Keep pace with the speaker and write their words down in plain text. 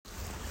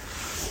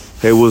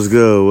Hey, what's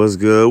good? What's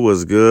good?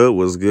 What's good?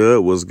 What's good?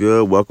 What's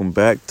good? Welcome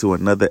back to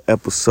another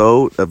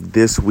episode of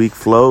This Week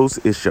Flows.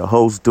 It's your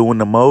host doing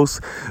the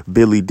most,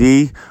 Billy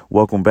D.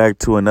 Welcome back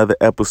to another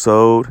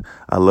episode.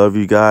 I love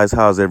you guys.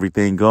 How's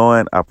everything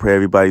going? I pray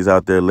everybody's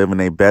out there living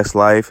their best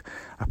life.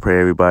 I pray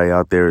everybody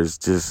out there is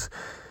just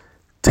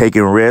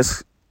taking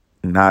risks,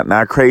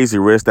 not crazy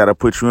risks that'll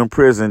put you in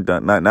prison.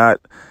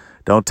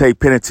 Don't take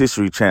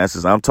penitentiary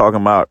chances. I'm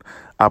talking about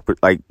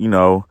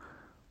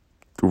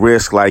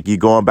risk like you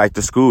going back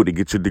to school to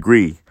get your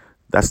degree.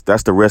 That's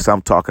the risk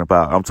I'm talking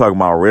about. I'm talking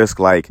about risk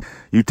like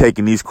you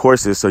taking these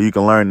courses so you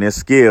can learn this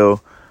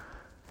skill,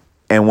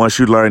 and once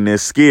you learn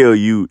this skill,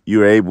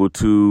 you're able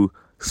to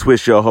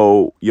switch your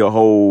whole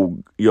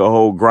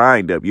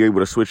grind up. You're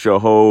able to switch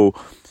your whole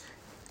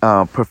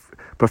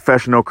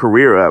professional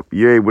career up.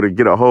 You're able to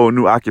get a whole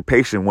new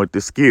occupation with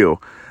this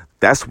skill.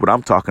 That's what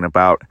I'm talking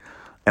about.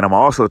 And I'm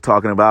also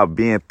talking about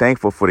being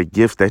thankful for the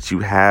gifts that you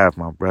have,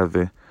 my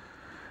brother.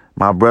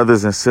 My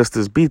brothers and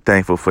sisters, be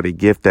thankful for the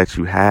gift that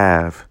you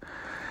have.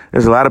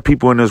 There's a lot of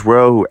people in this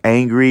world who are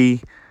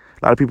angry,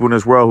 a lot of people in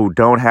this world who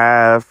don't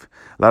have,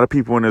 a lot of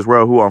people in this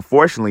world who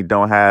unfortunately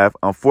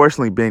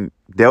been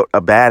dealt a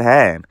bad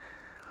hand.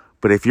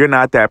 But if you're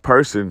not that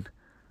person,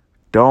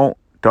 don't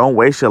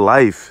waste your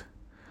life.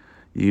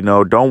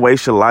 Don't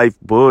waste your life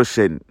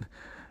bullshitting.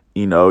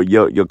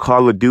 Your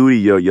Call of Duty,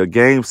 your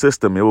game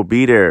system, it will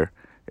be there.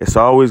 It's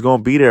always going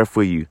to be there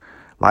for you.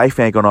 Life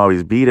ain't going to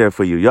always be there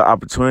for you. Your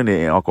opportunity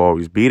ain't going to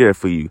always be there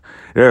for you.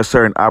 There are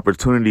certain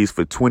opportunities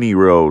for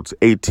 20-year-olds,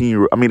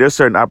 18-year-olds. There's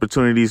certain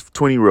opportunities for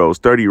 20-year-olds,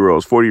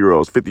 30-year-olds,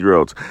 40-year-olds,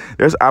 50-year-olds.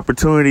 There's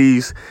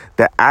opportunities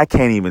that I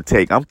can't even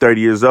take. I'm 30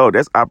 years old.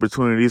 There's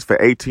opportunities for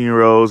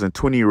 18-year-olds and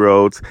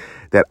 20-year-olds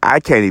that I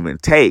can't even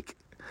take.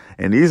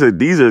 And these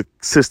are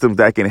systems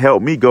that can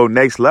help me go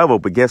next level.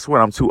 But guess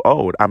what? I'm too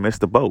old. I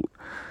missed the boat.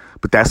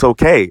 But that's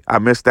okay. I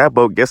missed that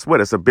boat. Guess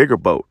what? It's a bigger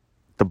boat.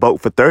 The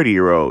boat for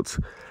 30-year-olds.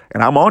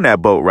 And I'm on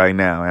that boat right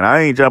now, and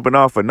I ain't jumping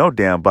off for no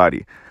damn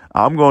body.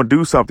 I'm going to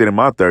do something in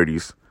my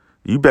 30s.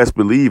 You best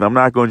believe I'm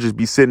not going to just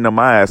be sitting on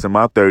my ass in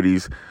my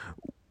 30s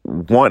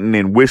wanting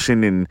and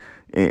wishing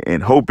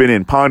and hoping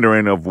and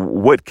pondering of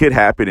what could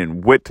happen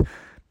and what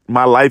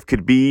my life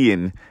could be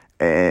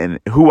and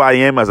who I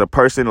am as a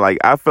person. Like,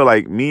 I feel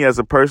like me as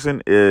a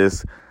person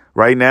is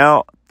right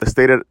now, the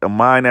state of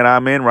mind that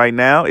I'm in right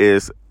now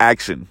is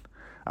action.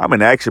 I'm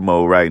in action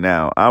mode right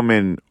now. I'm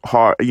in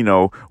hard,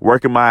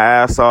 working my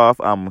ass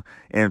off. I'm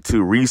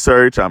into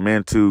research. I'm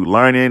into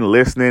learning,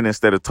 listening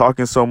instead of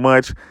talking so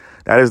much.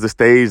 That is the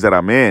stage that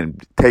I'm in,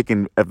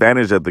 taking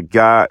advantage of the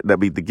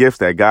gifts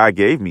that God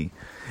gave me,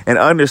 and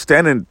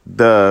understanding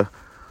the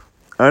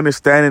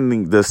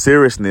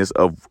seriousness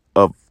of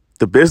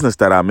the business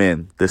that I'm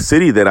in, the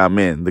city that I'm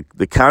in,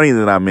 the county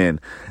that I'm in,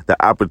 the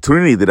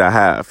opportunity that I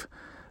have.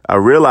 I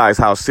realize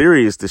how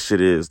serious this shit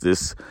is.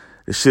 This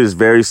shit is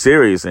very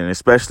serious, and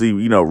especially,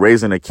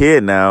 raising a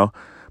kid now.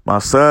 My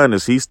son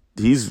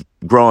he's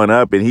growing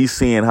up and he's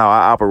seeing how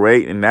I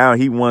operate, and now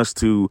he wants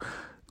to,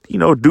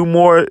 do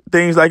more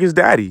things like his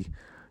daddy.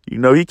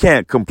 He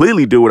can't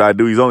completely do what I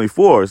do. He's only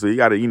 4, so you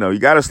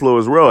gotta slow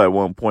his roll at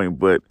one point.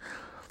 But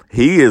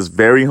he is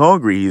very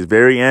hungry. He's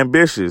very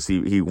ambitious.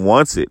 He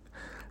wants it,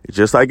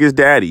 just like his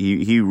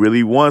daddy. He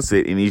really wants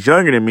it, and he's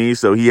younger than me,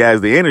 so he has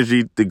the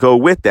energy to go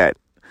with that.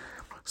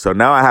 So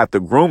now I have to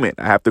groom it.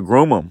 I have to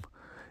groom him.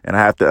 And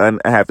I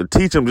have to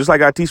teach them, just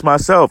like I teach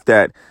myself,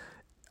 that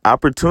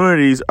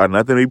opportunities are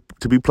nothing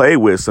to be played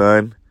with,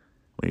 son.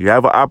 When you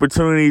have an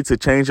opportunity to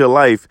change your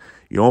life,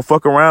 you don't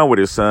fuck around with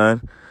it,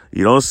 son.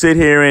 You don't sit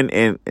here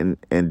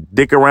and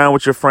dick around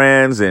with your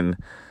friends and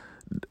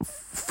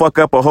fuck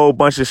up a whole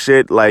bunch of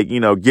shit like,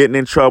 getting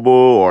in trouble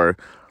or,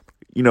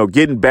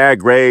 getting bad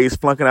grades,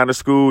 flunking out of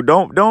school.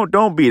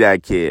 Don't be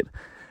that kid.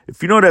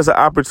 If you know there's an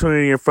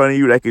opportunity in front of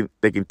you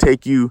that can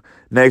take you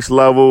next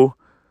level,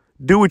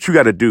 do what you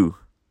got to do.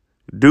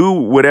 Do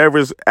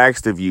whatever's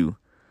asked of you,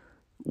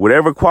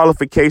 whatever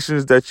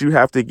qualifications that you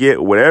have to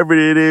get, whatever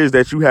it is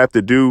that you have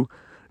to do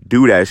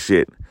that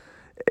shit.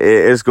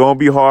 It's going to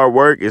be hard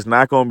work. It's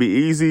not going to be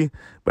easy,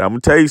 but I'm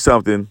going to tell you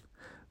something.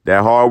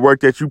 That hard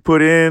work that you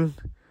put in,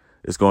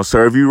 it's going to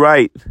serve you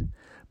right,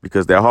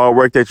 because that hard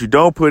work that you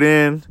don't put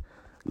in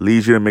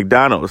leads you to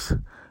McDonald's,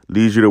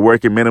 leads you to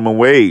working minimum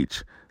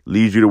wage,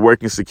 leads you to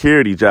working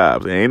security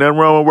jobs. There ain't nothing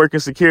wrong with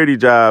working security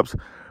jobs,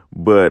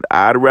 but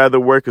I'd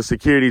rather work a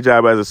security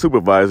job as a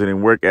supervisor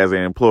than work as an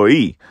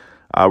employee.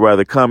 I'd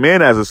rather come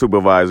in as a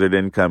supervisor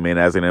than come in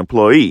as an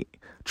employee.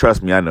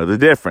 Trust me, I know the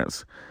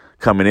difference.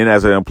 Coming in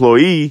as an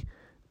employee,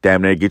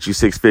 damn near get you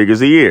 6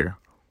 figures a year.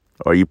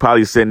 Or you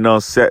probably sitting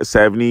on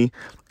 70,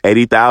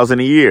 80,000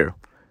 a year.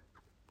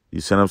 You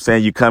see what I'm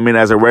saying? You come in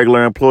as a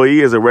regular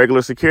employee, as a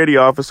regular security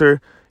officer,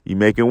 you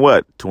making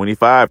what?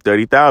 25,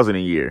 30,000 a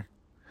year.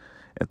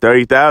 And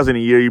 30,000 a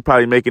year, you're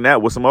probably making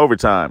that with some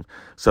overtime.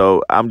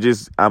 So I'm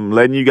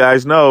letting you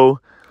guys know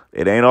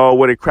it ain't all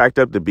what it cracked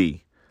up to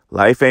be.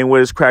 Life ain't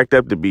what it's cracked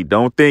up to be.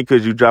 Don't think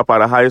because you drop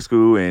out of high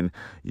school and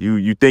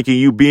you thinking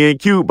you being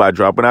cute by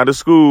dropping out of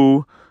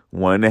school,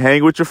 wanting to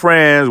hang with your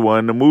friends,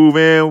 wanting to move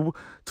in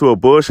to a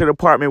bullshit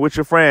apartment with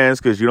your friends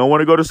because you don't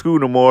want to go to school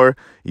no more.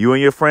 You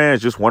and your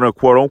friends just want to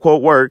quote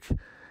unquote work,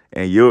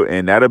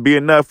 and that'll be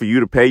enough for you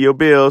to pay your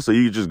bills. So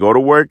you just go to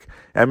work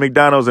at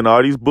McDonald's and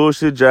all these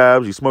bullshit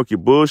jobs. You smoke your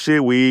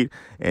bullshit weed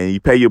and you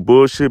pay your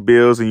bullshit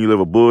bills and you live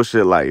a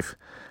bullshit life.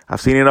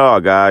 I've seen it all,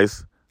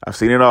 guys. I've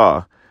seen it all.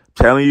 I'm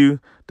telling you,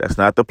 that's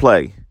not the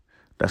play.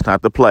 That's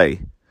not the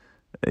play.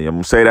 And I'm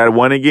gonna say that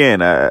one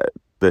again.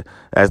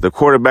 As the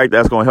quarterback,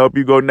 that's gonna help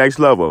you go next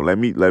level. Let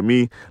me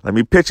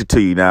pitch it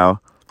to you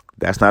now.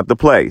 That's not the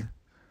play.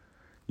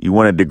 You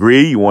want a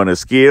degree, you want a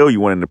skill, you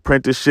want an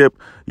apprenticeship,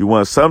 you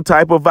want some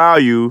type of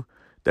value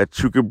that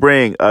you could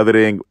bring other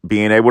than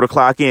being able to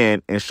clock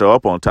in and show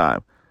up on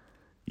time.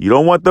 You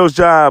don't want those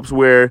jobs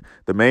where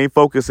the main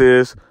focus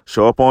is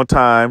show up on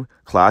time,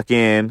 clock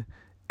in,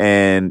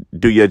 and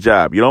do your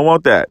job. You don't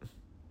want that.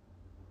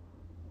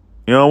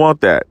 You don't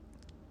want that.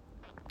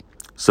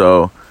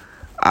 So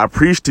I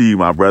preach to you,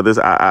 my brothers.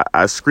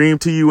 I scream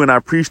to you and I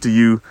preach to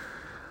you.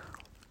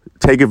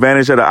 Take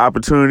advantage of the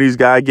opportunities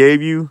God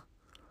gave you.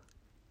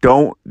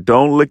 Don't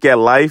look at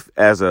life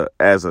as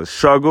a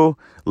struggle.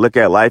 Look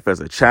at life as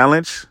a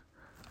challenge.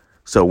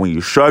 So when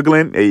you're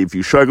struggling, if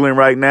you're struggling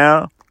right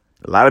now,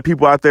 a lot of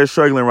people out there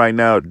struggling right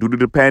now due to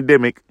the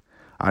pandemic.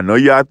 I know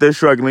you're out there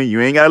struggling. You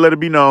ain't got to let it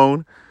be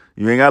known.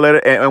 You ain't got to let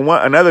it. And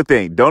another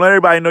thing, don't let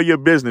everybody know your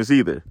business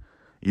either.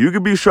 You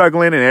could be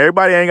struggling and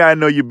everybody ain't got to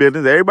know your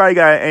business. Everybody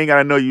ain't got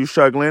to know you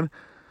struggling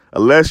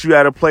unless you're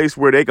at a place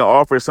where they can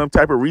offer some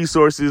type of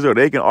resources or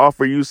they can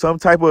offer you some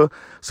type of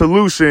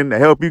solution to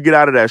help you get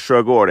out of that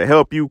struggle or to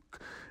help you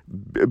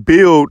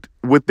build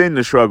within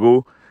the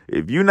struggle.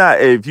 If you're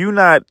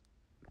not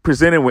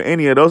presented with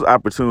any of those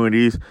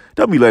opportunities,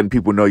 don't be letting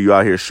people know you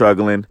out here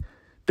struggling.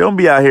 Don't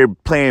be out here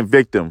playing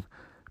victim.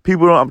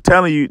 I'm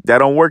telling you, that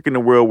don't work in the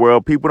real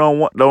world. People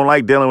don't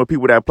like dealing with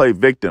people that play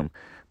victim.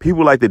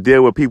 People like to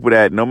deal with people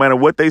that no matter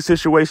what their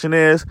situation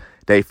is,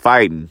 they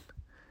fighting.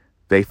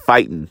 They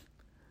fighting.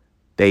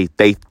 They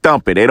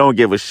thumping. They don't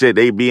give a shit.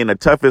 They be in the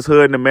toughest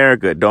hood in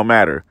America. It don't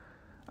matter.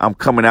 I'm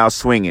coming out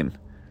swinging.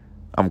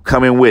 I'm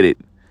coming with it.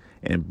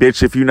 And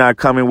bitch, if you're not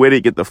coming with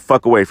it, get the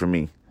fuck away from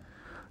me.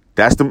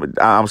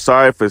 I'm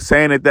sorry for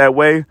saying it that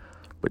way,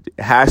 but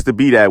it has to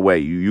be that way.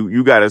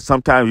 You gotta,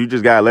 sometimes you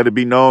just gotta let it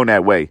be known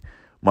that way.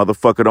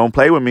 Motherfucker, don't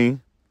play with me.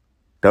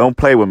 Don't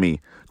play with me.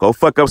 Go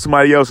fuck up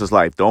somebody else's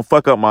life. Don't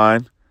fuck up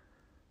mine.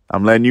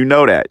 I'm letting you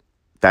know that.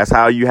 That's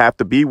how you have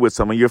to be with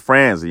some of your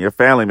friends and your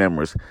family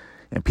members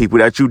and people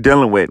that you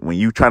dealing with when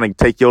you trying to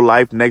take your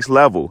life next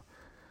level.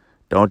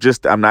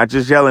 I'm not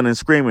just yelling and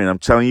screaming. I'm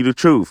telling you the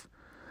truth.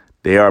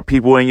 There are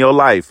people in your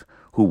life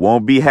who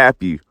won't be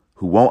happy,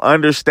 who won't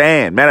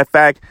understand. Matter of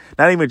fact,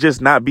 not even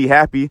just not be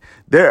happy.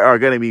 There are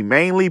going to be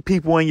mainly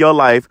people in your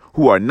life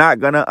who are not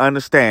going to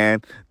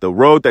understand the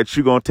road that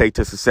you're going to take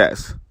to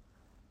success.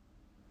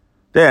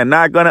 They're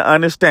not going to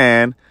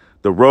understand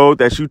the road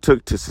that you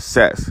took to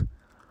success.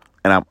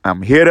 And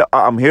I'm here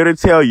to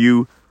tell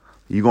you,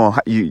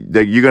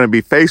 that you're going to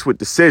be faced with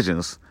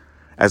decisions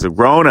as a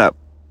grown up,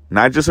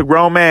 not just a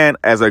grown man,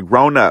 as a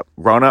grown up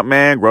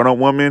man, grown up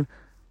woman.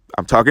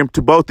 I'm talking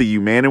to both of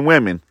you, men and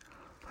women.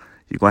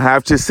 You're going to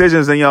have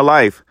decisions in your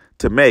life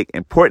to make,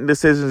 important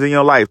decisions in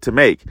your life to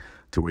make,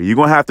 to where you're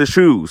going to have to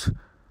choose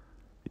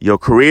your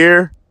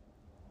career,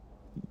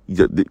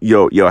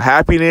 your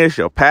happiness,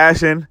 your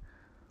passion,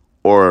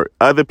 or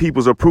other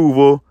people's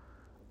approval,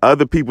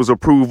 other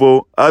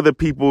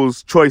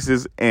people's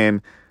choices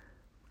and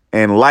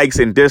likes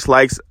and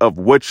dislikes of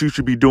what you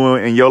should be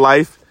doing in your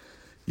life.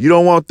 You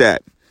don't want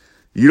that.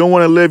 You don't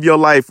want to live your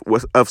life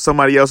of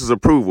somebody else's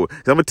approval.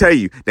 I'm going to tell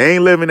you, they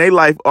ain't living their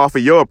life off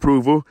of your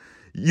approval.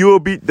 You will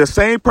be the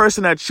same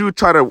person that you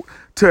try to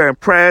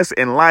impress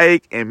and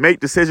like and make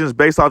decisions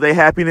based off their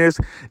happiness.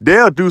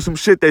 They'll do some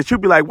shit that you'll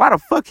be like, why the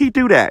fuck he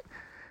do that?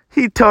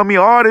 He told me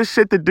all this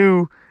shit to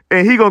do,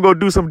 and he gonna go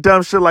do some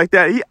dumb shit like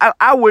that.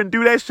 I wouldn't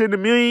do that shit in a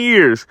million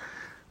years.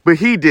 But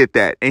he did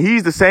that. And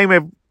he's the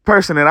same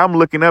person that I'm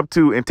looking up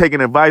to and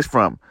taking advice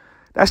from.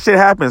 That shit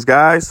happens,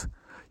 guys.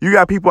 You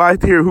got people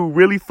out here who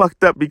really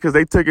fucked up because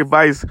they took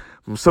advice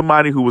from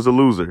somebody who was a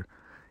loser.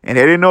 And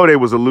they didn't know they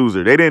was a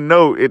loser. They didn't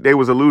know they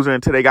was a loser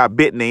until they got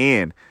bit in the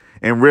end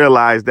and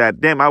realized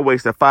that, damn, I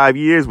wasted 5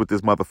 years with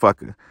this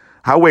motherfucker.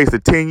 I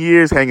wasted 10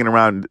 years hanging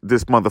around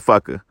this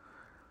motherfucker.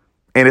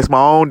 And it's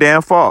my own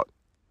damn fault.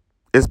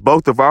 It's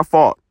both of our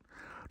fault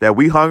that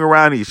we hung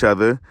around each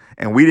other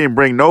and we didn't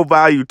bring no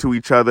value to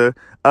each other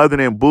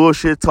than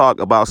bullshit talk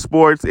about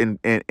sports and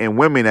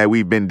women that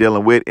we've been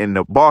dealing with and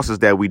the bosses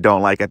that we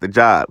don't like at the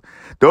job.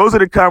 Those are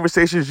the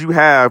conversations you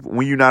have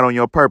when you're not on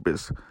your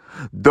purpose.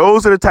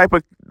 Those are the type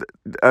of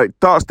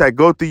thoughts that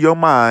go through your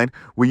mind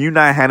when you're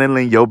not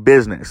handling your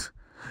business.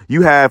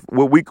 You have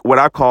what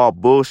I call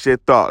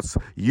bullshit thoughts,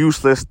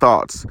 useless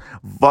thoughts,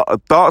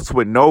 thoughts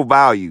with no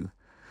value.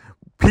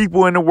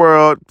 People in the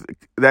world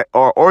that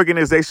are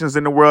organizations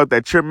in the world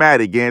that you're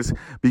mad against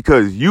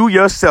because you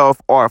yourself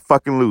are a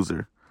fucking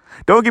loser.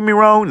 Don't get me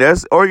wrong.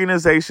 There's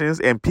organizations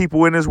and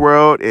people in this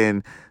world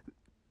and,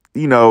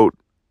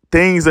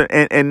 things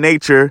in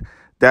nature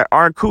that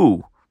aren't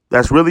cool.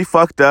 that's really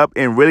fucked up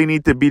and really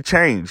need to be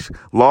changed.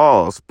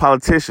 Laws,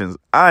 politicians.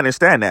 I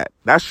understand that.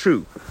 That's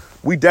true.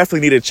 We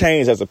definitely need a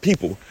change as a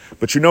people.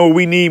 But you know what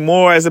we need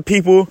more as a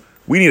people?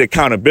 We need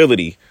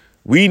accountability.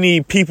 We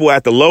need people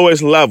at the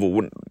lowest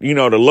level,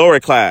 the lower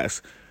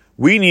class.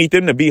 We need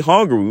them to be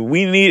hungry.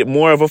 We need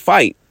more of a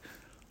fight.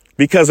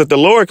 Because if the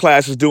lower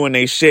class is doing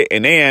their shit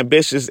and they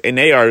ambitious and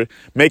they are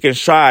making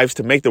strides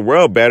to make the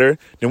world better,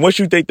 then what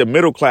you think the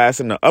middle class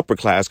and the upper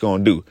class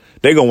gonna do?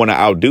 They're gonna want to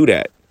outdo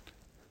that.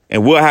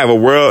 And we'll have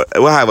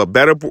a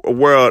better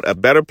world, a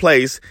better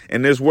place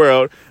in this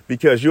world,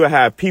 because you'll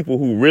have people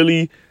who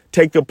really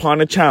take upon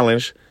the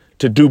challenge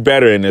to do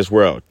better in this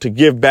world, to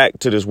give back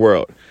to this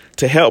world,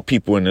 to help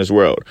people in this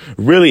world,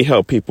 really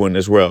help people in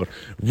this world,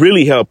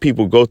 really help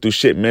people go through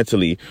shit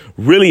mentally,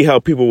 really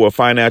help people with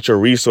financial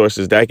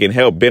resources that can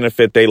help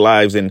benefit their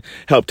lives and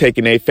help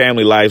taking their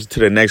family lives to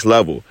the next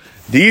level.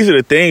 These are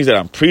the things that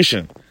I'm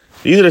preaching.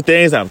 These are the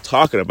things that I'm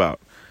talking about,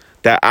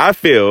 that I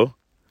feel.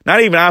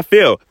 Not even I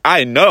feel,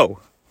 I know.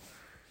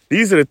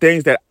 These are the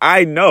things that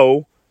I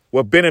know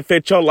will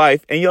benefit your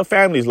life and your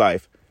family's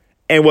life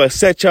and will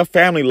set your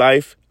family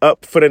life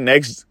up for the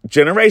next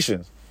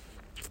generations.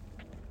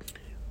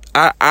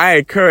 I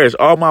encourage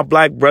all my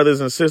black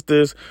brothers and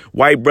sisters,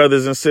 white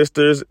brothers and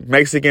sisters,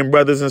 Mexican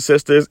brothers and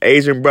sisters,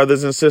 Asian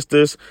brothers and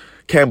sisters,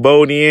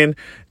 Cambodian,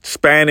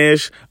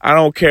 Spanish. I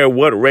don't care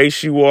what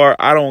race you are.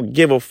 I don't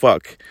give a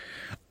fuck.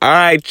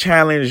 I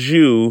challenge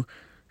you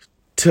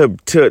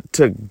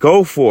to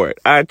go for it.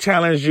 I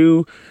challenge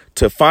you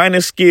to find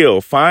a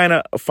skill, find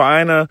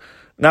a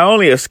not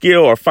only a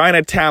skill, or find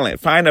a talent,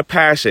 find a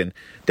passion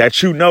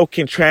that you know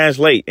can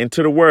translate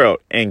into the world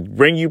and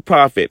bring you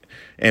profit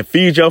and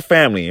feed your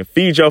family and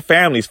feed your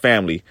family's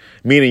family,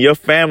 meaning your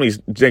family's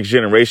next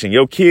generation,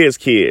 your kids.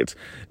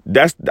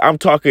 I'm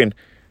talking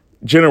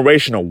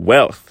generational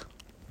wealth.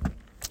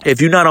 If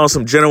you're not on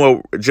some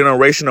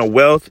generational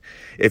wealth,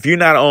 if you're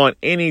not on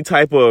any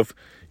type of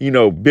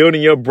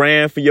building your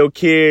brand for your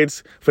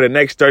kids for the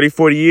next 30,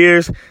 40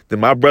 years, then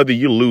my brother,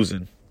 you're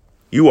losing.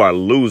 You are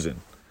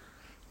losing.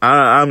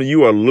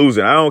 You are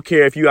losing. I don't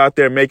care if you out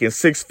there making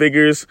six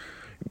figures,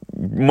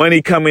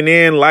 money coming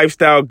in,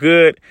 lifestyle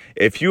good.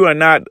 If you are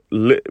not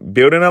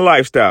building a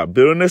lifestyle,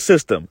 building a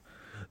system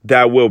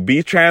that will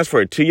be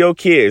transferred to your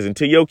kids and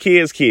to your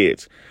kids'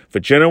 kids for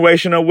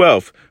generational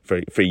wealth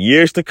for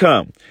years to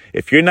come.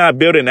 If you're not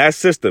building that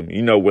system,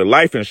 with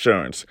life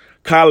insurance,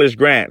 college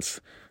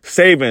grants,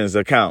 savings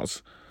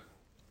accounts,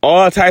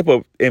 all type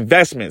of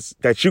investments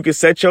that you can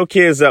set your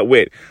kids up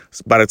with.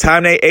 By the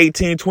time they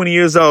 18, 20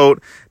 years old,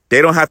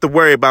 they don't have to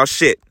worry about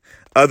shit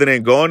other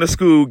than going to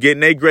school,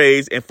 getting their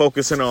grades, and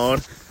focusing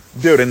on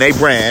building their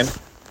brand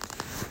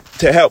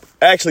to help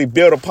actually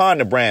build upon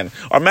the brand.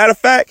 Or matter of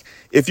fact,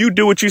 if you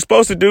do what you're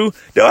supposed to do,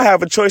 they'll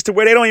have a choice to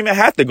where they don't even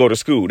have to go to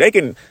school. They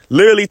can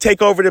literally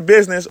take over the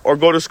business or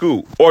go to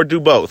school or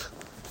do both.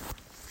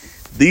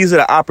 These are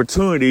the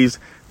opportunities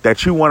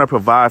that you want to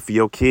provide for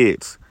your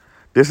kids.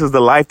 This is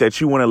the life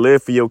that you want to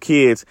live for your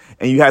kids.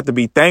 And you have to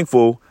be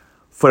thankful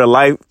for the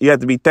life. You have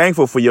to be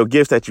thankful for your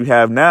gifts that you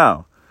have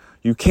now.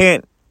 You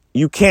can't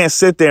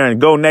sit there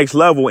and go next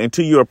level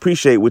until you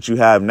appreciate what you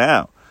have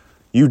now.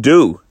 You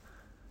do.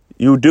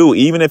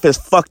 Even if it's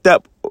fucked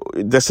up,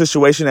 the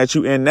situation that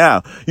you're in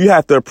now, you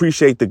have to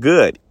appreciate the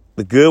good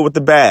with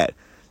the bad.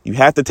 You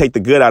have to take the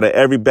good out of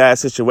every bad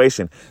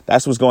situation.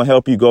 That's what's going to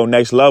help you go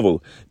next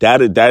level.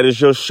 That is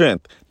your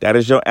strength. That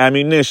is your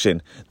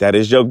ammunition. That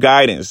is your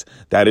guidance.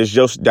 That is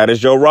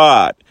your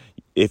rod.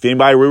 If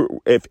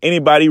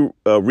anybody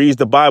reads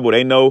the Bible,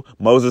 they know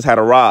Moses had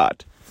a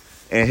rod,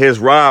 and his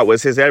rod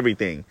was his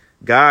everything.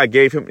 God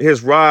gave him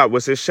his rod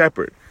was his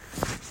shepherd.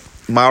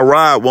 My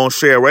rod won't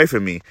stray away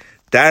from me.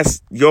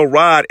 That's your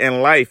rod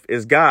in life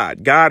is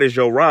God. God is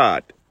your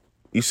rod.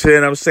 You see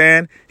what I'm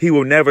saying? He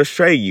will never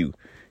stray you.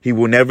 He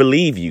will never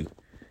leave you.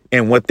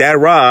 And with that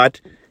rod,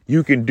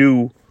 you can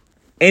do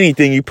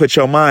anything you put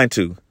your mind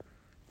to.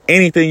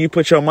 Anything you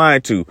put your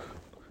mind to.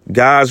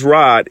 God's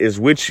rod is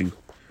with you.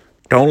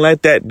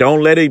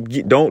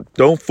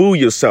 Don't fool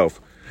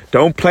yourself.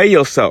 Don't play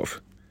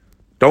yourself.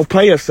 Don't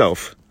play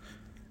yourself.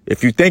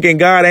 If you thinking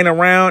God ain't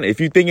around, if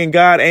you thinking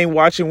God ain't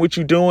watching what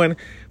you doing, as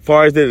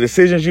far as the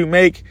decisions you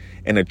make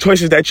and the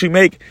choices that you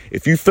make,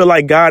 if you feel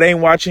like God ain't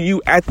watching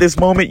you at this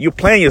moment, you're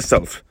playing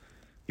yourself.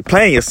 You're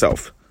playing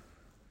yourself.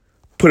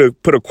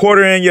 Put a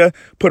quarter in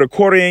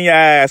your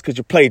ass because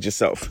you played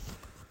yourself.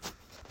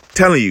 I'm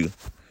telling you,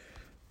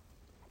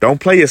 don't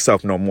play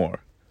yourself no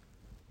more.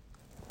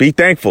 Be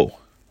thankful.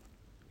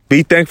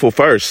 Be thankful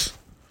first.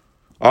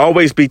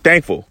 Always be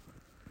thankful.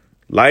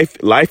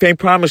 Life ain't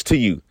promised to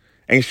you.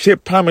 Ain't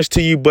shit promised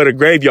to you but a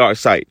graveyard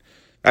site.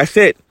 That's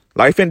it.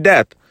 Life and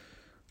death.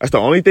 That's the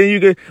only thing you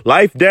get.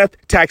 Life, death,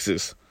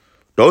 taxes.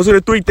 Those are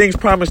the three things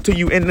promised to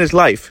you in this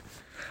life.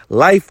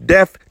 Life,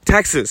 death,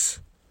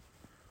 taxes.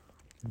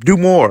 Do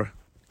more.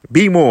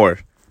 Be more.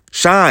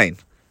 Shine.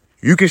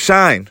 You can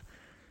shine.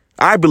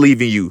 I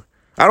believe in you.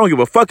 I don't give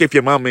a fuck if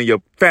your mom and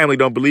your family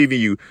don't believe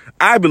in you.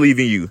 I believe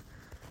in you.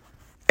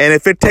 And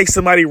if it takes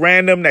somebody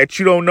random that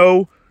you don't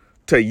know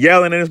to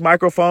yelling in his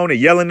microphone, to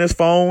yelling in his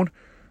phone,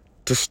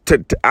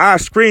 I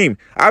scream,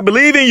 I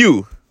believe in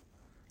you.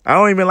 I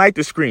don't even like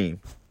to scream,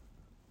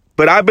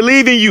 but I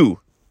believe in you.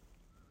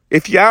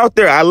 If you're out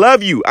there, I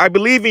love you. I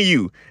believe in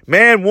you.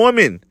 Man,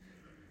 woman,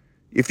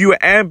 if you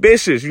are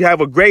ambitious, you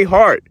have a great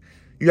heart.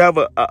 You have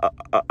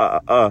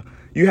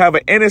you have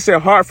an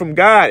innocent heart from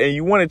God and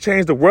you want to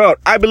change the world.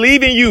 I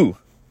believe in you.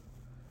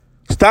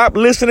 Stop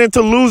listening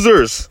to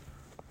losers.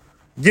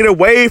 Get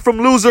away from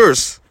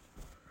losers.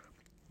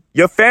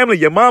 Your family,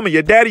 your mama,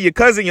 your daddy, your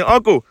cousin, your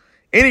uncle.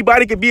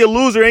 Anybody can be a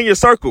loser in your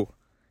circle.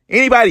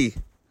 Anybody.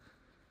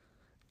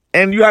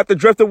 And you have to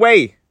drift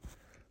away.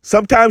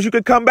 Sometimes you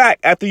can come back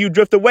after you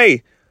drift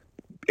away.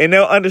 And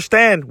they'll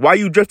understand why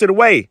you drifted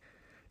away.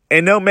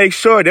 And they'll make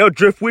sure they'll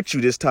drift with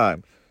you this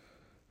time.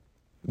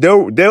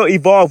 They'll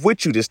evolve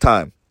with you this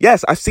time.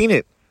 Yes, I've seen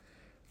it.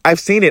 I've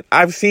seen it.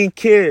 I've seen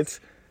kids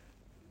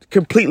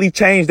completely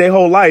change their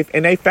whole life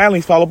and their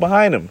families follow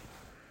behind them.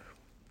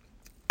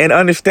 And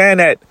understand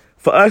that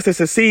for us to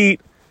succeed,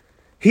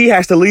 he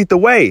has to lead the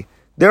way.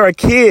 There are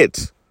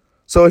kids.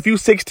 So if you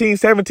 16,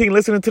 17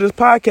 listening to this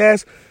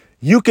podcast,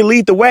 you can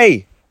lead the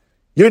way.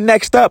 You're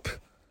next up.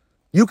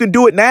 You can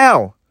do it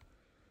now.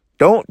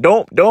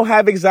 Don't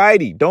have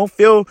anxiety. Don't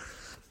feel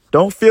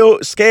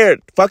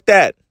scared. Fuck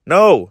that.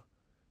 No.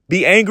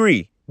 Be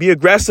angry. Be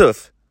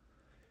aggressive.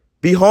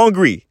 Be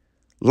hungry.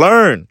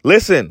 Learn.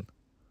 Listen.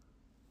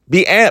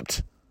 Be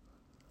amped.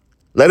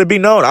 Let it be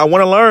known. I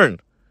want to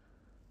learn.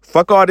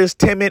 Fuck all this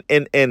timid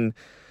and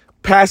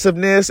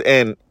passiveness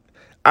and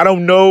I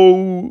don't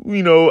know,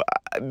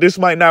 this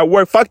might not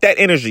work. Fuck that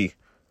energy.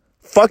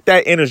 Fuck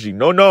that energy.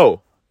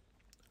 No.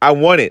 I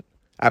want it.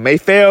 I may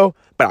fail,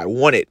 but I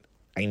want it.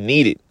 I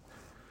need it.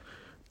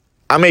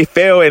 I may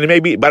fail and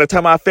maybe by the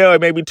time I fail,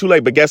 it may be too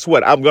late. But guess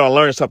what? I'm going to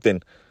learn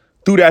something.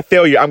 Through that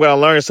failure, I'm going to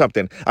learn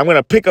something. I'm going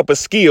to pick up a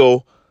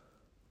skill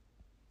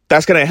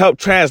that's going to help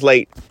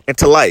translate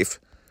into life,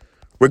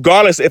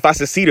 regardless if I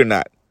succeed or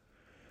not.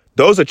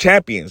 Those are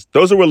champions.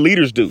 Those are what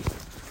leaders do.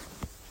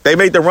 They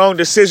made the wrong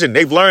decision.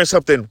 They've learned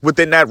something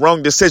within that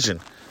wrong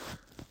decision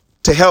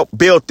to help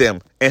build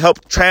them and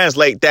help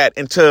translate that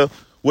into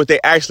what they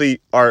actually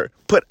are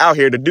put out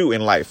here to do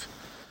in life.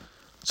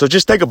 So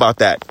just think about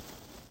that.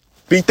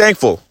 Be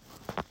thankful.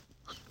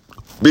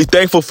 Be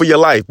thankful for your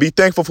life. Be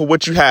thankful for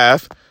what you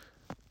have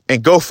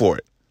and go for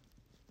it.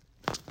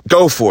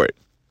 Go for it.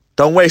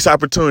 Don't waste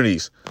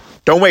opportunities.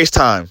 Don't waste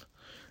time.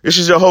 This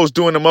is your host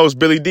doing the most,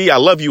 Billy D. I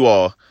love you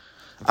all.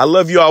 I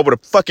love you all with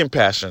a fucking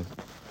passion.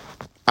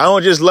 I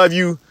don't just love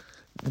you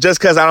just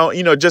because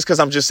just because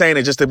I'm just saying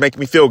it just to make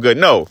me feel good.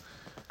 No.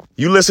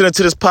 You listening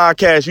to this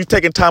podcast, you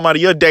taking time out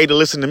of your day to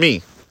listen to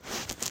me.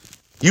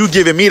 You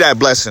giving me that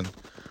blessing.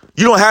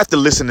 You don't have to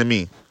listen to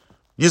me.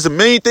 There's a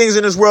million things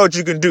in this world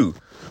you can do.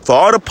 For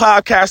all the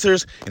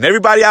podcasters and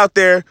everybody out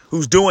there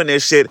who's doing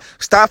this shit,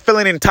 stop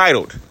feeling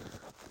entitled.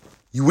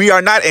 We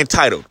are not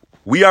entitled.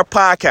 We are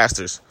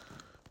podcasters.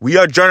 We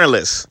are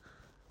journalists.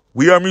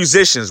 We are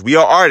musicians. We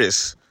are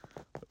artists.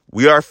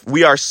 We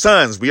are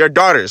sons. We are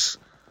daughters.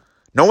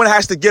 No one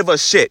has to give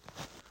us shit.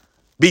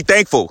 Be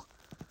thankful.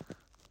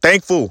 Be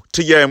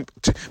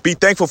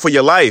thankful for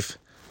your life.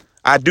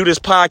 I do this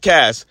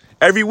podcast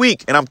every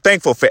week and I'm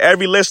thankful for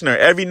every listener,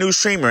 every new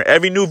streamer,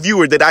 every new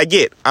viewer that I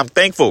get. I'm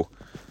thankful.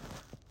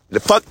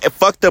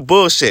 Fuck the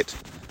bullshit.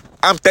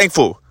 I'm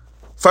thankful.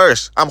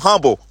 First, I'm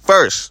humble.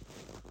 First.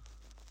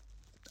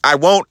 I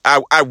won't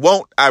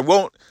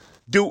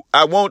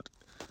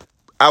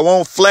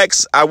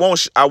flex. I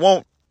won't,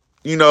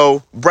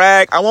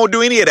 brag. I won't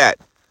do any of that.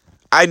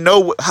 I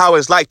know how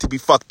it's like to be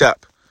fucked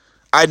up.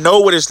 I know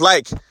what it's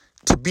like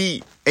to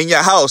be in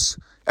your house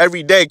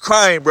every day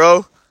crying,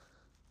 bro.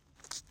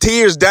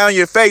 Tears down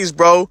your face,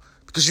 bro,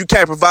 because you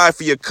can't provide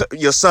for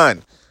your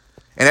son.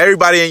 And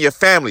everybody in your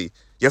family,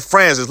 your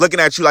friends is looking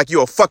at you like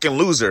you're a fucking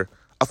loser,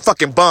 a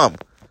fucking bum.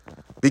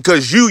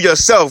 Because you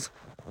yourself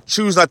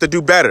choose not to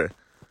do better.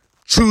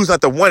 Choose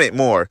not to want it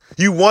more.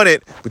 You want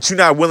it, but you're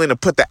not willing to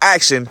put the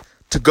action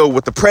to go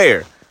with the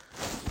prayer.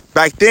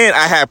 Back then,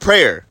 I had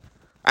prayer.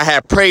 I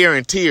had prayer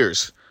and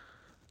tears.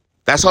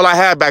 That's all I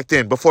had back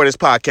then before this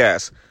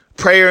podcast.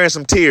 Prayer and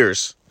some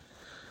tears.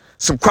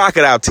 Some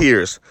crocodile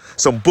tears.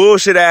 Some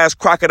bullshit-ass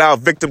crocodile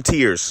victim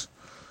tears.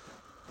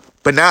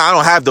 But now I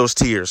don't have those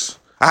tears.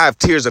 I have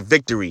tears of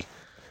victory.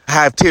 I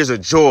have tears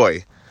of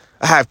joy.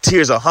 I have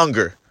tears of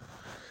hunger.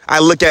 I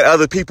look at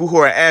other people who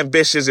are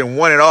ambitious and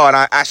want it all, and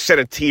I shed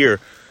a tear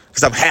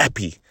because I'm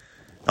happy.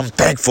 I'm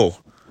thankful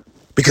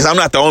because I'm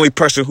not the only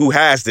person who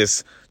has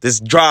this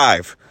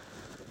drive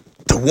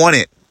to want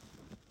it.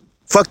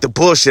 Fuck the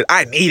bullshit.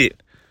 I need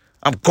it.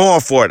 I'm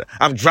going for it.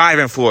 I'm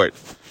driving for it.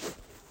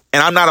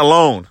 And I'm not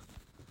alone.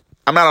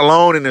 I'm not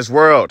alone in this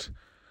world.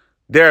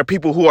 There are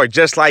people who are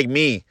just like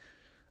me.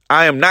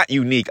 I am not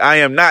unique. I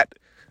am not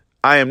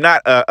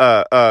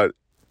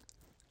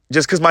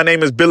just because my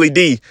name is Billy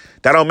D,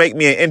 that don't make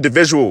me an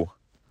individual.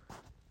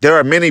 There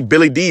are many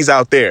Billy D's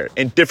out there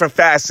in different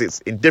facets,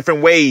 in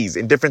different ways,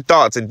 in different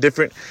thoughts,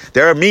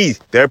 there are me.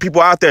 There are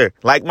people out there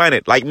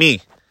like-minded, like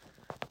me.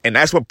 And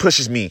that's what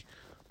pushes me,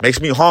 makes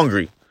me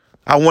hungry,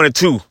 I wanted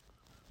to.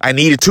 I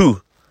needed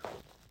to.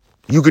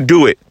 You can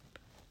do it.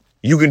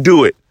 You can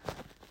do it.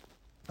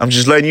 I'm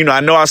just letting you know.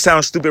 I know I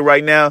sound stupid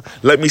right now.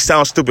 Let me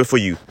sound stupid for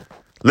you.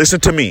 Listen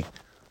to me.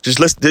 Just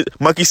listen.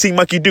 Monkey see,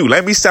 monkey do.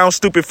 Let me sound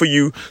stupid for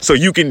you so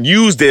you can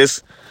use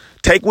this.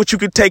 Take what you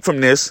can take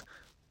from this.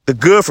 The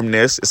good from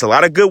this. It's a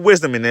lot of good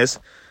wisdom in this.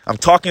 I'm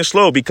talking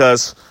slow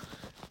because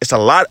it's a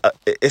lot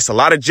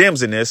of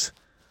gems in this.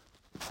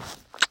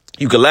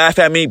 You can laugh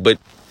at me, but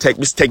take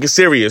it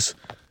serious.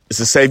 It's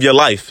to save your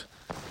life.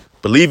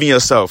 Believe in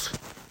yourself.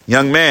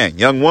 Young man,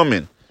 young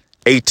woman,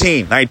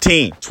 18,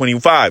 19,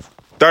 25,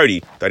 30,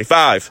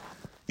 35.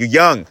 You're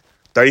young.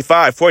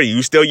 35, 40.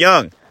 You still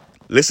young.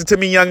 Listen to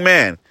me, young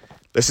man.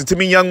 Listen to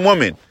me, young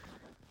woman.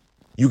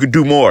 You can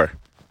do more.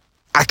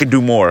 I can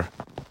do more.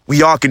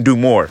 We all can do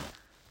more.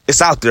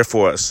 It's out there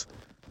for us.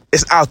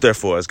 It's out there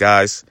for us,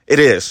 guys. It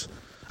is.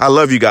 I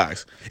love you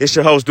guys. It's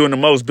your host doing the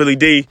most, Billy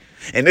D.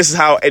 And this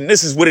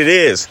is what it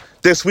is.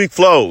 This week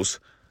flows.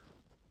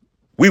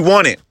 We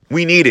want it.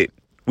 We need it.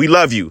 We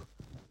love you.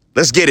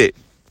 Let's get it.